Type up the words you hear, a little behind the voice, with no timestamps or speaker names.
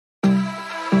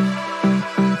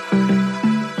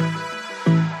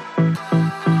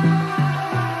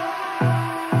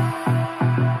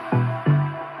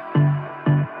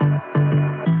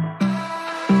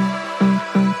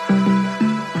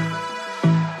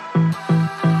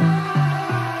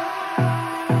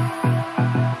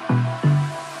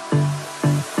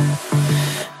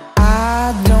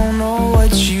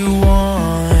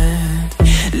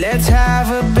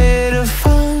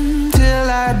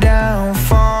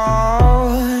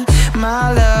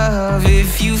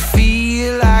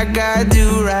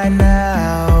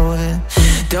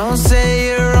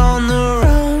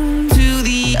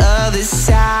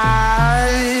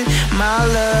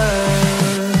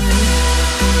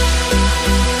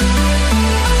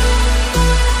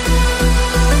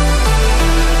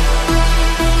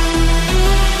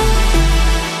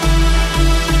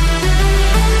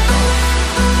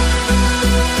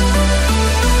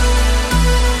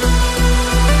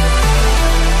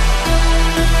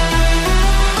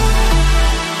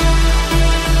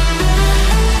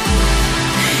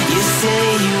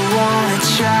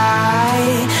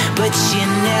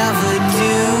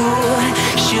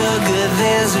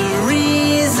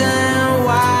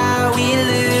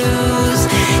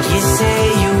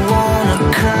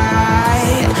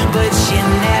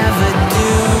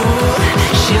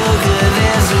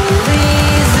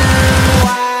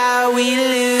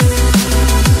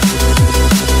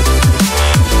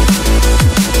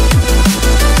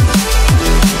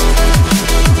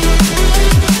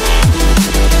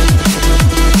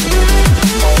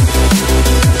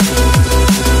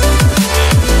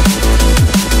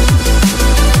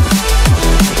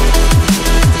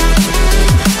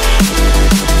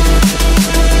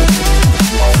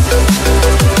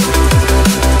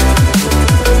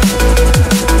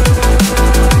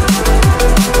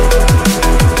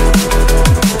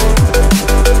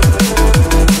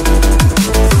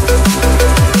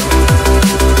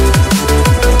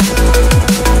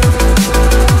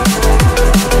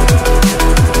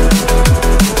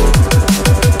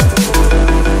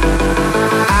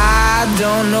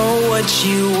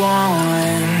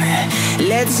on.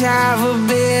 Let's have a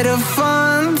bit of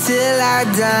fun till I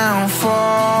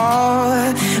downfall.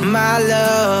 My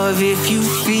love, if you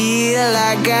feel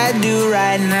like I do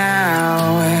right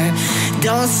now,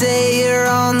 don't say you're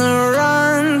on the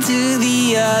run to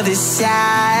the other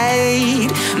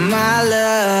side. My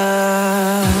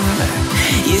love,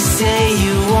 you say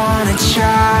you wanna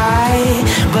try,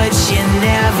 but you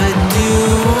never do.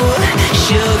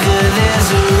 Sugar, there's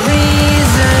a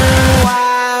reason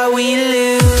why we live